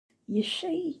You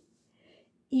see,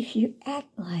 if you act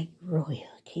like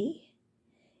royalty,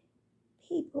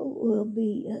 people will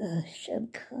be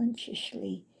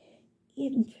subconsciously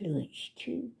influenced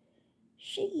to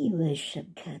see you as some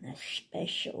kind of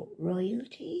special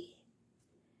royalty.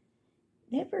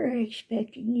 Never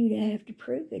expecting you to have to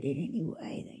prove it in any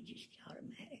way. They just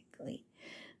automatically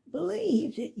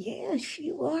believe that, yes,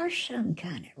 you are some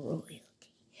kind of royalty.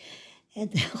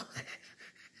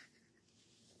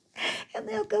 And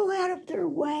they'll go out of their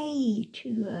way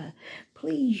to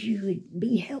please you and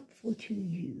be helpful to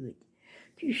you and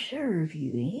to serve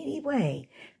you in any way.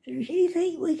 If there's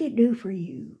anything we can do for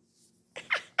you.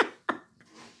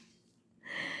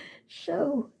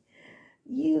 So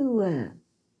you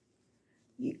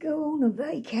go on a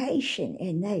vacation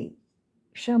and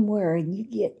somewhere and you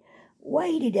get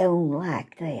waited on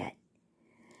like that.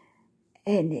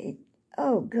 And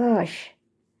oh gosh,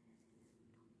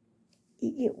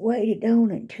 you get waited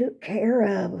on and took care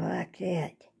of like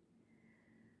that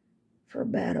for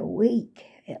about a week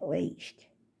at least.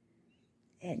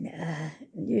 And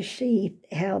just see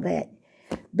how that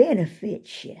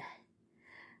benefits you.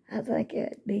 I think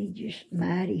it'd be just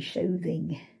mighty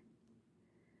soothing.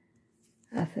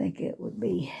 I think it would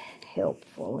be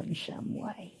helpful in some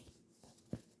way.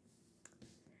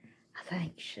 I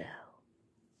think so.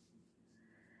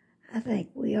 I think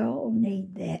we all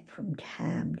need that from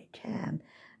time to time.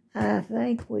 I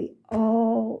think we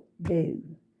all do,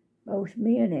 both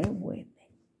men and women.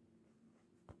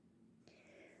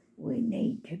 We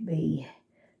need to be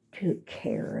took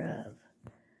care of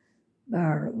by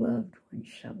our loved ones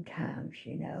sometimes,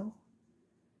 you know.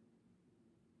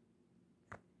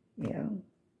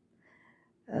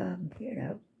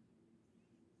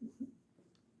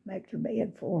 Make their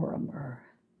bed for them or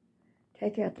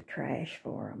take out the trash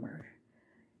for them or,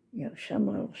 some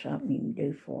little something you can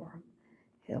do for them.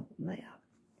 Help them out.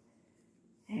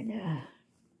 And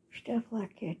stuff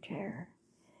like that there.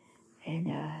 And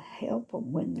help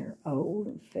them when they're old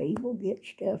and feeble, get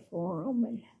stuff for them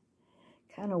and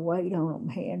kind of wait on them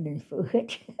hand and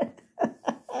foot.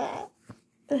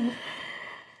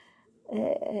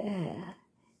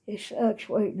 It sucks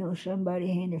waiting on somebody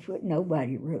hand and foot.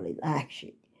 Nobody really likes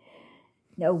it.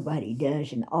 Nobody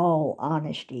does. In all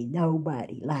honesty,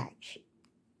 nobody likes it.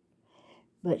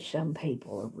 But some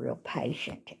people are real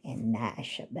patient and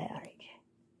nice about it.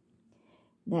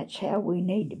 That's how we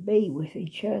need to be with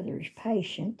each other, is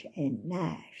patient and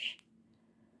nice.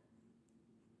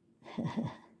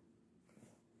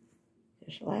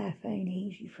 Because life ain't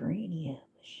easy for any of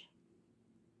us.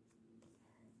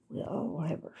 We all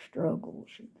have our struggles.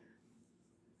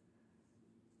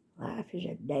 Life is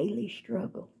a daily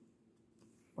struggle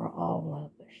for all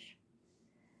of us.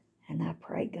 And I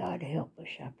pray God help us.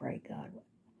 I pray God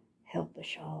help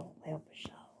us all. Help us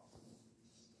all.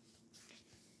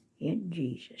 In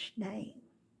Jesus' name.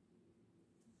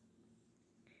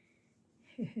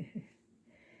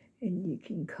 And you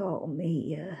can call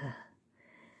me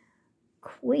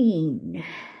Queen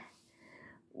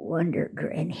Wonder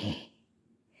Granny.